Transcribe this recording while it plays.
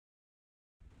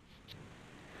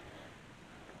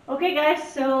Okay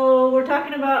guys, so we're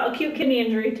talking about acute kidney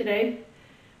injury today.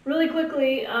 Really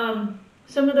quickly,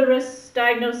 some of the risk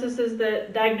diagnoses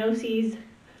that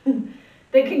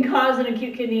can cause an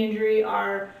acute kidney injury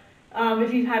are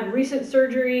if you've had recent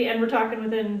surgery, and we're talking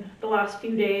within the last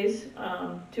few days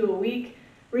to a week,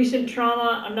 recent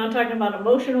trauma. I'm not talking about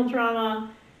emotional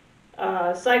trauma,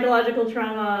 psychological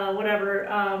trauma, whatever.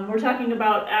 We're talking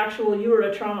about actual, you were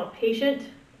a trauma patient.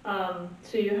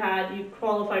 So you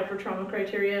qualified for trauma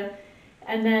criteria,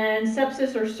 and then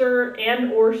sepsis or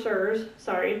SIRS,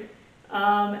 sorry,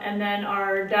 and then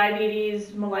our diabetes,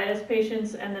 mellitus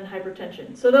patients, and then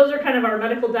hypertension. So those are kind of our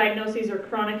medical diagnoses or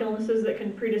chronic illnesses that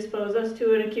can predispose us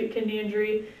to an acute kidney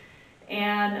injury.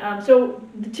 And so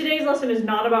today's lesson is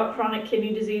not about chronic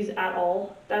kidney disease at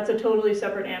all. That's a totally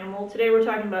separate animal. Today we're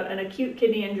talking about an acute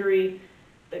kidney injury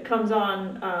that comes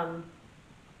on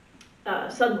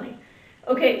suddenly.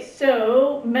 Okay,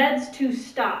 so meds to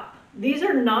stop. These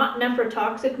are not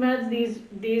nephrotoxic meds. These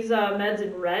meds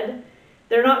in red,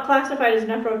 they're not classified as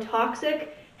nephrotoxic.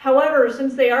 However,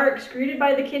 since they are excreted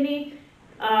by the kidney,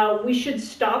 we should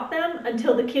stop them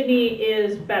until the kidney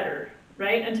is better,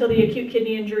 right? Until the acute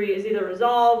kidney injury is either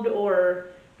resolved or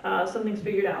something's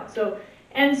figured out. So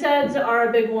NSAIDs are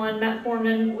a big one.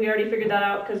 Metformin, we already figured that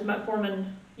out because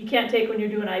metformin you can't take when you're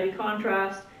doing IV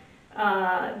contrast.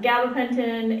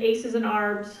 Gabapentin, ACEs and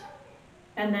ARBs,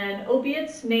 and then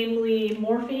opiates, namely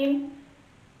morphine,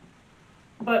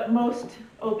 but most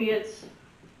opiates,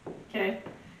 okay.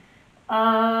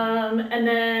 And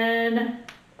then,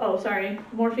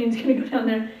 morphine's gonna go down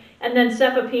there. And then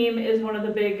cefepime is one of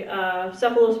the big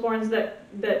cephalosporins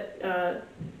that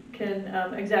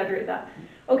can exaggerate that.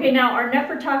 Okay, now our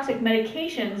nephrotoxic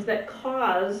medications that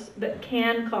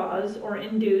can cause or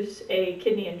induce a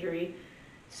kidney injury.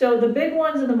 So the big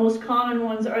ones and the most common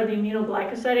ones are the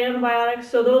aminoglycoside antibiotics.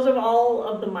 So those are all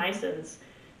of the mycins.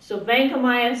 So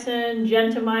vancomycin,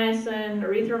 gentamicin,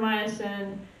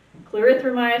 erythromycin,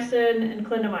 clarithromycin, and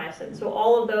clindamycin. So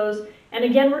all of those. And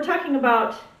again, we're talking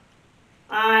about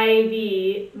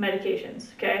IV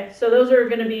medications, okay? So those are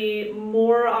going to be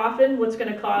more often what's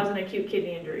going to cause an acute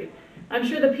kidney injury. I'm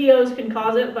sure the POs can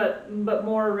cause it, but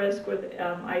more risk with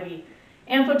IV.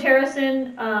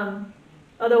 Amphotericin,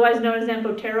 otherwise known as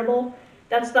amphotericin,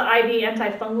 that's the IV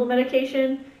antifungal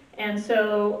medication, and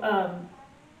so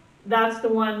that's the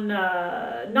one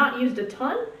not used a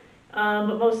ton,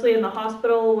 but mostly in the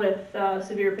hospital with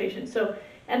severe patients. So,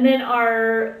 and then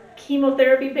our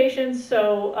chemotherapy patients.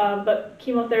 So, but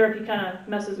chemotherapy kind of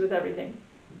messes with everything.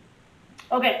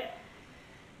 Okay.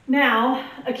 Now,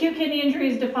 acute kidney injury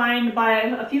is defined by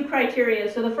a few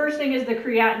criteria. So the first thing is the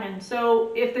creatinine.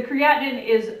 So if the creatinine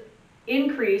is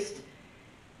increased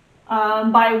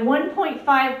by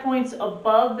 1.5 points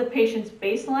above the patient's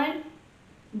baseline,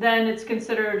 then it's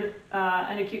considered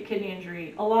an acute kidney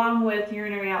injury, along with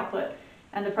urinary output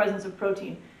and the presence of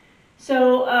protein.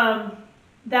 So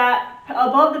that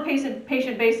above the patient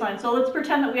baseline. So let's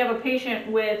pretend that we have a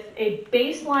patient with a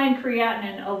baseline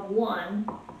creatinine of 1.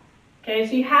 Okay,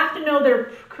 so you have to know their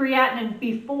creatinine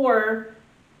before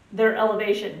their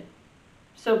elevation.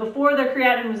 So before their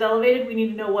creatinine was elevated, we need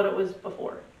to know what it was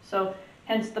before. So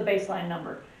hence the baseline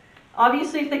number.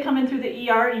 Obviously, if they come in through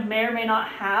the ER, you may or may not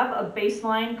have a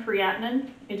baseline creatinine.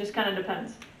 It just kind of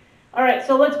depends. All right,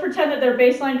 so let's pretend that their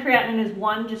baseline creatinine is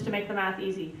 1, just to make the math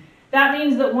easy. That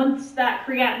means that once that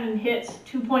creatinine hits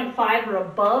 2.5 or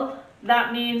above,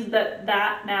 that means that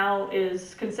now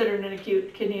is considered an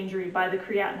acute kidney injury by the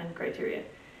creatinine criteria.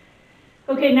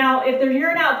 Okay, now if their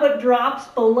urine output drops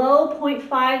below 0.5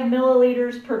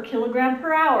 milliliters per kilogram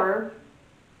per hour,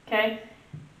 okay,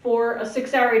 for a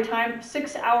 6-hour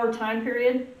time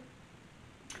period,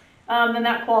 then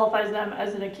that qualifies them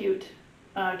as an acute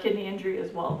kidney injury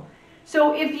as well.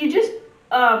 So if you just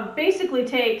basically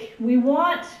we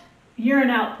want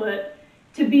urine output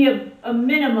to be a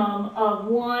minimum of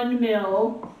 1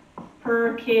 mil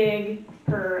per kg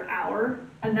per hour,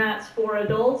 and that's for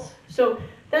adults. So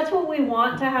that's what we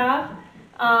want to have.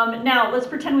 Now let's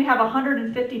pretend we have a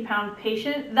 150-pound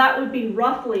patient. That would be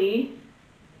roughly,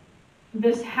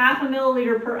 this 0.5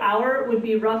 milliliter per hour would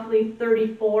be roughly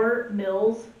 34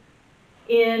 mils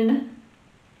in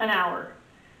an hour.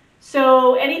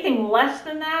 So anything less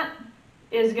than that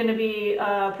is going to be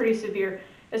pretty severe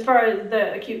as far as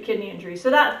the acute kidney injury. So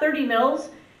that 30 mils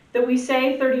that we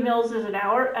say 30 mils is an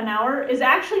hour is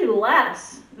actually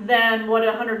less than what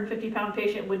a 150-pound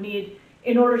patient would need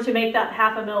in order to make that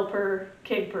 0.5 mil per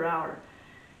kg per hour.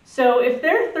 So if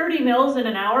they're 30 mils in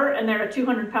an hour and they're a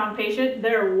 200-pound patient,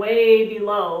 they're way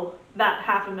below that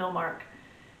 0.5 mil mark.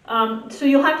 So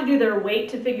you'll have to do their weight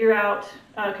to figure out,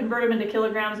 convert them into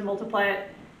kilograms and multiply it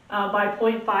by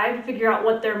 0.5 to figure out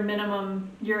what their minimum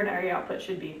urinary output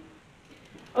should be.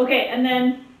 Okay, and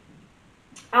then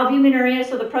albuminuria,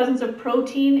 so the presence of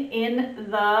protein in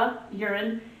the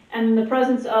urine, and the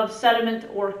presence of sediment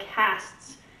or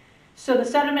casts. So the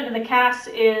sediment in the casts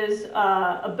is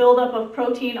a buildup of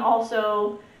protein,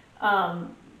 also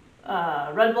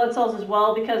red blood cells as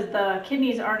well, because the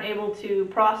kidneys aren't able to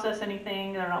process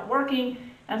anything, they're not working,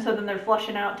 and so then they're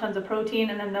flushing out tons of protein,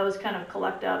 and then those kind of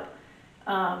collect up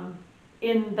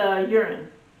in the urine.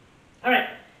 All right,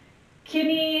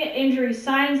 kidney injury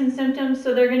signs and symptoms.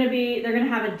 So they're going to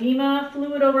have edema,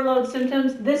 fluid overload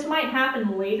symptoms. This might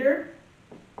happen later,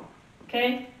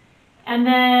 okay? And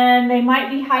then they might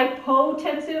be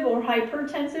hypotensive or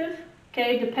hypertensive,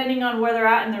 okay, depending on where they're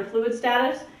at in their fluid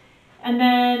status. And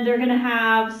then they're going to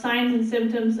have signs and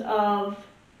symptoms of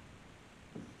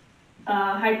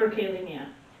hyperkalemia,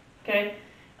 okay?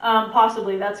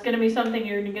 Possibly. That's going to be something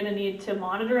you're going to need to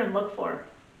monitor and look for,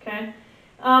 okay?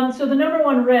 So the number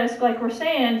one risk, like we're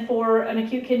saying, for an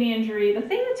acute kidney injury, the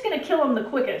thing that's going to kill them the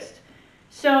quickest.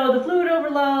 So the fluid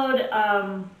overload,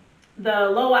 the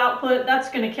low output, that's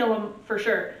going to kill them for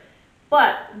sure.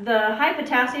 But the high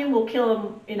potassium will kill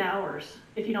them in hours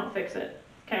if you don't fix it,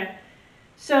 okay?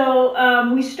 So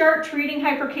we start treating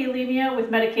hyperkalemia with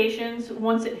medications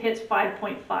once it hits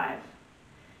 5.5.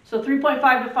 So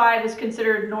 3.5 to 5 is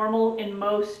considered normal in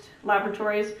most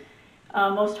laboratories,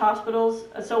 most hospitals.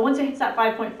 So once it hits that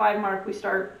 5.5 mark, we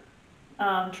start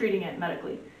treating it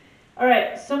medically. All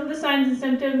right, some of the signs and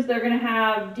symptoms, they're going to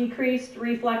have decreased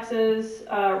reflexes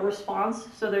response.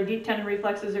 So their deep tendon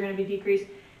reflexes are going to be decreased.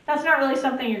 That's not really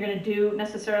something you're going to do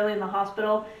necessarily in the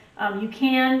hospital. You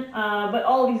can, but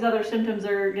all of these other symptoms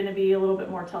are going to be a little bit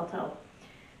more telltale.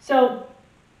 So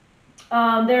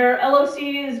their LOC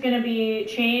is going to be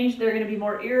changed. They're going to be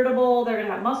more irritable. They're going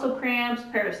to have muscle cramps,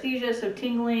 paresthesia, so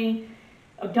tingling,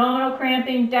 abdominal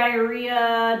cramping,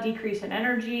 diarrhea, decrease in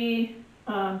energy,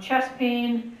 chest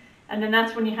pain. And then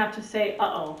that's when you have to say,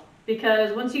 uh-oh.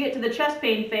 Because once you get to the chest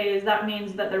pain phase, that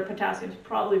means that their potassium is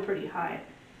probably pretty high.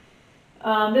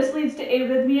 This leads to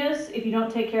arrhythmias if you don't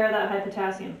take care of that high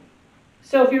potassium.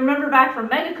 So if you remember back from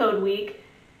Megacode week,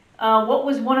 what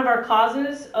was one of our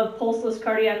causes of pulseless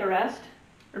cardiac arrest?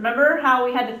 Remember how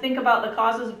we had to think about the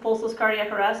causes of pulseless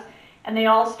cardiac arrest, and they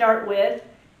all start with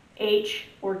H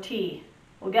or T.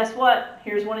 Well, guess what?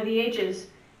 Here's one of the H's,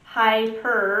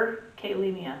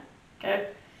 hyperkalemia, okay?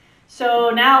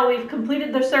 So now we've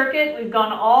completed the circuit, we've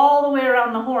gone all the way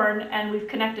around the horn, and we've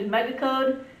connected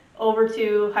Megacode over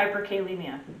to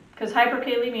hyperkalemia, because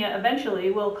hyperkalemia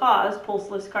eventually will cause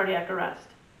pulseless cardiac arrest.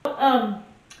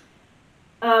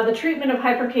 The treatment of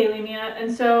hyperkalemia, and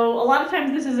so a lot of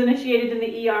times this is initiated in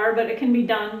the ER, but it can be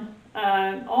done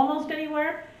almost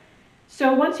anywhere.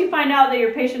 So once you find out that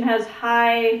your patient has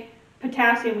high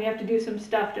potassium, we have to do some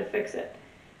stuff to fix it.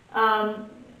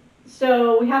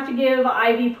 So we have to give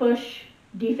IV push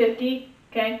D50,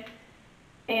 okay?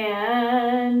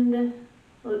 And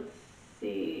let's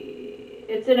see,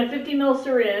 it's in a 50 ml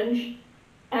syringe,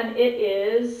 and it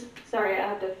is, sorry, I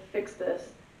have to fix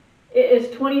this. It is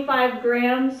 25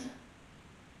 grams,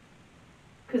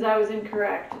 because I was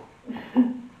incorrect.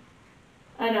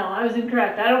 I know, I was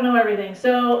incorrect. I don't know everything.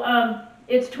 So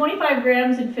it's 25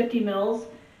 grams in 50 mils,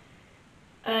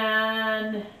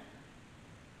 and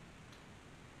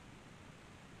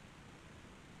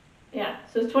yeah,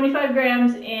 so it's 25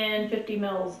 grams in 50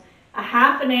 mils. A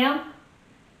half an amp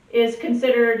is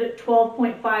considered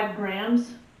 12.5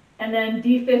 grams, and then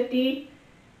D50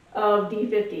 of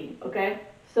D50, okay?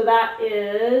 So that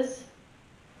is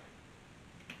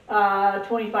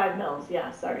 25 mils,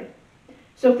 yeah, sorry.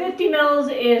 So 50 mils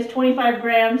is 25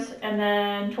 grams, and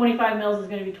then 25 mils is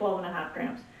going to be 12.5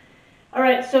 grams. All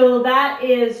right, so that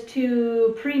is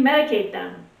to pre-medicate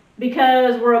them,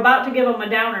 because we're about to give them a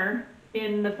downer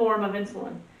in the form of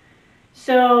insulin.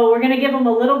 So we're going to give them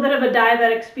a little bit of a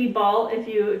diabetic speedball, if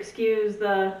you excuse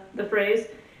the phrase,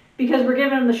 because we're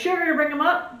giving them the sugar to bring them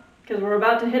up, because we're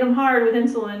about to hit them hard with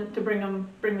insulin to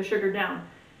bring the sugar down.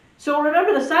 So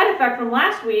remember, the side effect from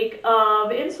last week of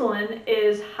insulin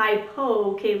is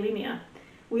hypokalemia.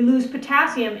 We lose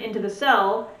potassium into the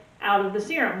cell out of the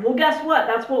serum. Well, guess what?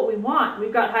 That's what we want.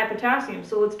 We've got high potassium,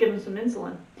 so let's give them some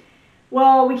insulin.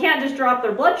 Well, we can't just drop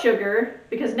their blood sugar,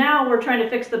 because now we're trying to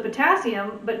fix the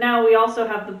potassium, but now we also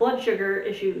have the blood sugar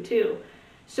issue too.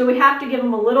 So we have to give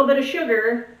them a little bit of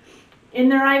sugar in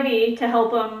their IV to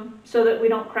help them so that we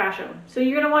don't crash them. So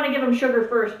you're going to want to give them sugar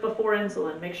first before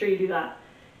insulin. Make sure you do that.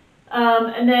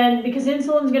 And then, because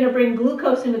insulin is going to bring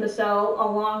glucose into the cell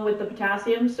along with the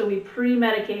potassium, so we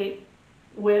pre-medicate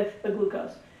with the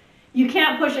glucose. You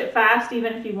can't push it fast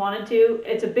even if you wanted to.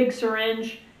 It's a big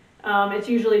syringe. It's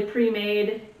usually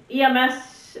pre-made.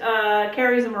 EMS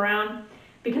carries them around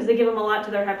because they give them a lot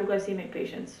to their hypoglycemic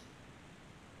patients.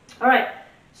 All right,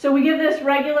 so we give this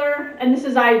regular, and this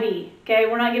is IV, okay?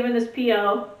 We're not giving this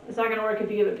PO. It's not gonna work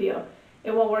if you give it PO.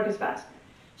 It won't work as fast.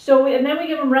 So, and then we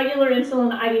give them regular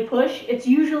insulin IV push. It's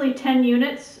usually 10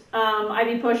 units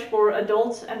IV push for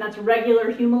adults, and that's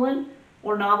regular Humulin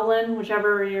or Novolin,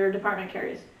 whichever your department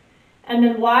carries. And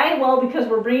then why? Well, because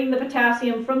we're bringing the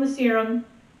potassium from the serum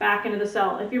back into the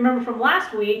cell. If you remember from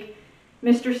last week,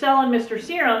 Mr. Cell and Mr.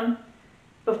 Serum,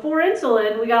 before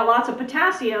insulin, we got lots of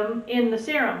potassium in the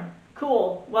serum.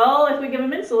 Cool. Well, if we give them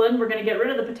insulin, we're going to get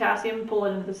rid of the potassium and pull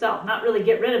it into the cell. Not really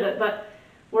get rid of it, but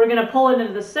we're going to pull it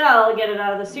into the cell, get it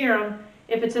out of the serum.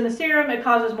 If it's in the serum, it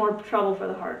causes more trouble for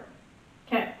the heart.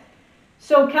 Okay.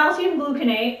 So calcium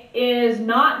gluconate is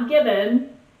not given,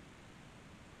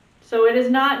 so it is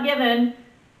not given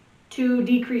to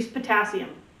decrease potassium.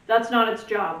 That's not its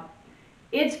job.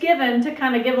 It's given to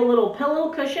kind of give a little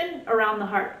pillow cushion around the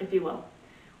heart, if you will.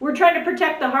 We're trying to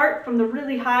protect the heart from the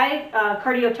really high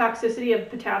cardiotoxicity of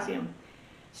potassium.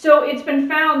 So it's been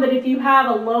found that if you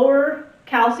have a lower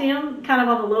calcium, kind of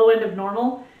on the low end of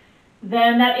normal,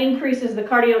 then that increases the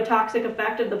cardiotoxic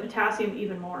effect of the potassium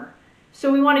even more.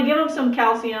 So we want to give them some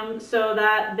calcium so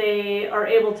that they are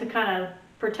able to kind of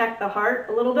protect the heart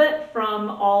a little bit from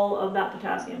all of that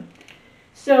potassium.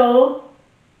 So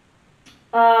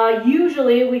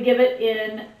usually we give it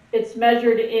in, it's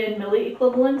measured in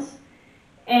milliequivalents,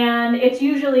 and it's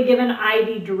usually given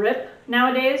IV drip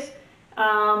nowadays.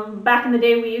 Back in the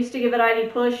day we used to give it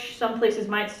IV push. Some places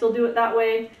might still do it that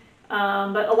way,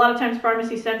 but a lot of times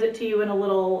pharmacy sends it to you in a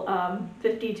little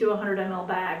 50 to 100 ml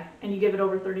bag, and you give it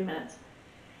over 30 minutes.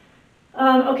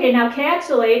 Okay, now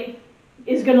K-oxalate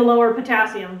is going to lower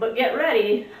potassium, but get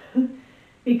ready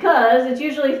because it's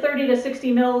usually 30 to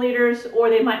 60 milliliters, or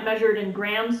they might measure it in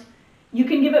grams. You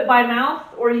can give it by mouth,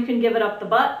 or you can give it up the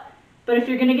butt. But if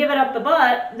you're going to give it up the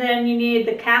butt, then you need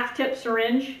the calf tip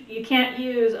syringe. You can't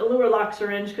use a Luer lock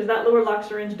syringe because that Luer lock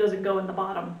syringe doesn't go in the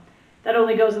bottom. That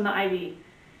only goes in the IV.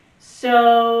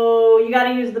 So you got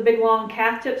to use the big long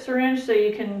calf tip syringe so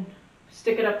you can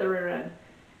stick it up the rear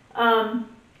end.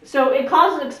 So it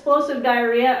causes explosive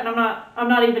diarrhea, and I'm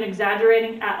not even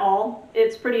exaggerating at all.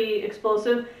 It's pretty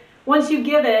explosive. Once you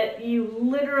give it, you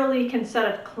literally can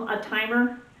set a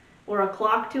timer or a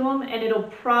clock to them, and it'll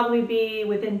probably be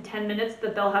within 10 minutes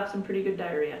that they'll have some pretty good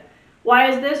diarrhea. Why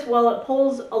is this? Well, it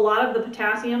pulls a lot of the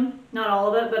potassium, not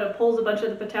all of it, but it pulls a bunch of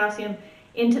the potassium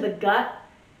into the gut,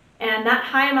 and that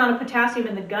high amount of potassium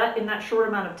in the gut in that short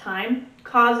amount of time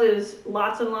causes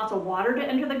lots and lots of water to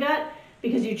enter the gut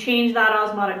because you change that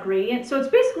osmotic gradient. So it's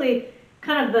basically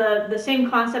kind of the same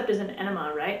concept as an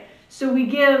enema, right? So we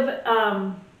give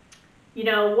you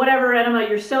know, whatever enema,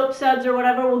 your soap suds or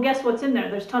whatever, well, guess what's in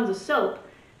there? There's tons of soap,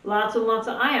 lots and lots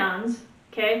of ions,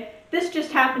 okay? This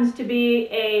just happens to be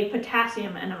a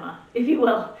potassium enema, if you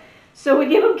will. So we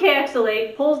give them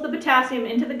K-oxalate, pulls the potassium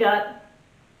into the gut,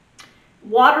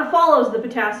 water follows the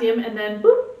potassium, and then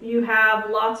boop, you have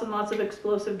lots and lots of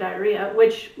explosive diarrhea,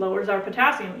 which lowers our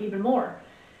potassium even more.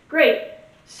 Great.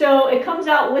 So it comes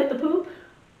out with the poop.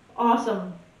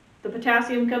 Awesome. The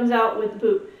potassium comes out with the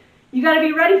poop. You got to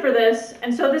be ready for this,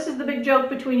 and so this is the big joke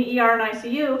between ER and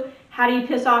ICU. How do you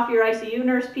piss off your ICU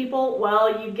nurse people?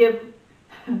 Well, you give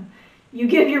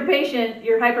your patient,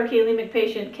 your hyperkalemic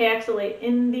patient, K-oxalate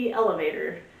in the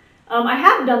elevator. I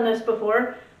have done this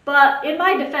before, but in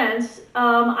my defense,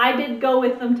 I did go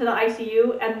with them to the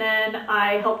ICU, and then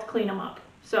I helped clean them up.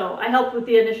 So I helped with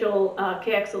the initial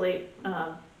K-oxalate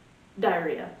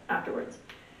diarrhea afterwards.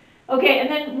 Okay, and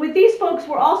then with these folks,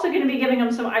 we're also going to be giving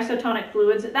them some isotonic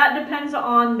fluids. That depends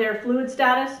on their fluid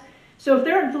status. So if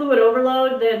they're in fluid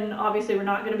overload, then obviously we're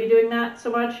not going to be doing that so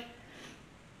much.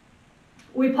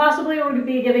 We possibly are going to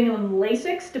be giving them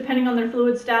Lasix, depending on their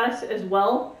fluid status as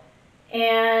well.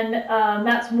 And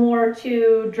that's more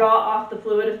to draw off the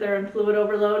fluid if they're in fluid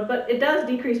overload. But it does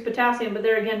decrease potassium, but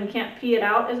there again, we can't pee it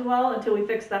out as well until we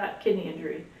fix that kidney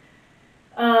injury.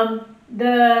 And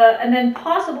then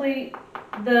possibly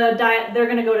they're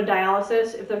going to go to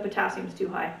dialysis if their potassium is too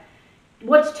high.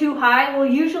 What's too high? Well,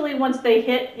 usually once they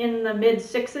hit in the mid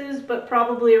 6s, but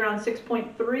probably around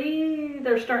 6.3,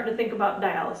 they're starting to think about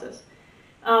dialysis.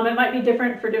 It might be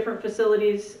different for different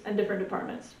facilities and different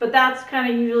departments, but that's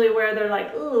kind of usually where they're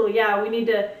like, oh yeah, we need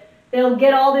to. They'll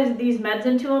get all these meds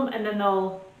into them, and then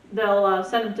they'll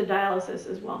send them to dialysis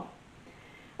as well.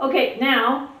 Okay,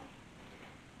 now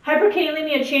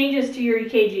hyperkalemia changes to your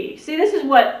EKG. See, this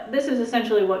is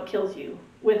essentially what kills you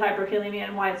with hyperkalemia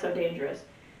and why it's so dangerous.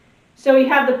 So you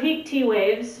have the peak T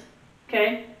waves,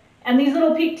 okay, And these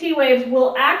little peak T waves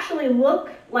will actually look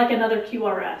like another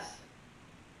QRS.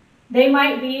 They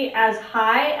might be as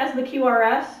high as the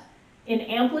QRS in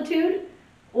amplitude,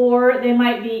 or they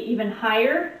might be even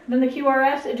higher than the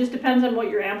QRS. It just depends on what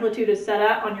your amplitude is set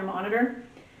at on your monitor.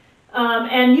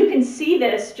 And you can see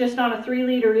this just on a 3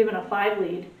 lead or even a 5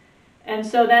 lead. And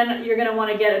so then you're going to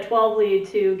want to get a 12 lead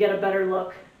to get a better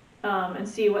look and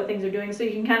see what things are doing, so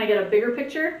you can kind of get a bigger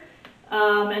picture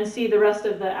and see the rest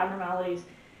of the abnormalities.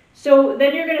 So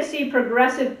then you're going to see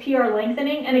progressive PR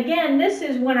lengthening. And again, this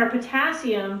is when our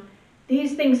potassium,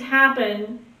 these things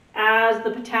happen as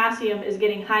the potassium is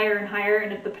getting higher and higher,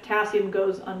 and if the potassium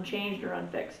goes unchanged or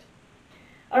unfixed.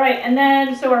 All right, and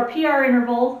then so our PR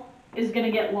interval is going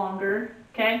to get longer,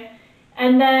 okay?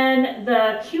 And then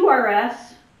the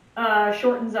QRS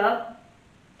shortens up,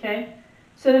 okay?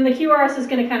 So then the QRS is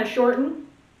going to kind of shorten.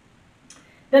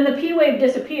 Then the P wave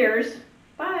disappears.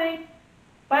 Bye.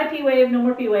 Bye P wave, no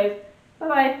more P wave.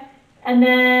 Bye-bye. And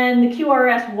then the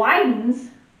QRS widens.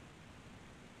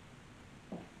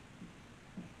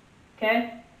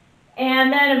 Okay?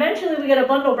 And then eventually we get a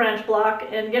bundle branch block,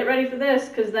 and get ready for this,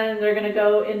 because then they're going to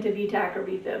go into VTAC or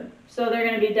VFib. So they're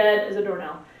going to be dead as a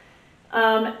doornail.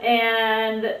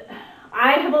 And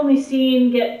I have only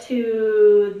seen get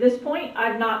to this point.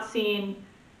 I've not seen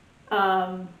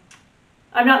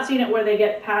it where they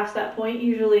get past that point.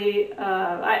 Usually,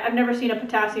 I've never seen a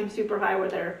potassium super high where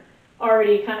they're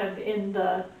already kind of in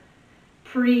the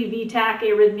pre-VTAC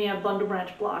arrhythmia bundle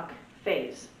branch block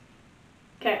phase.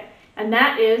 Okay, and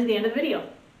that is the end of the video.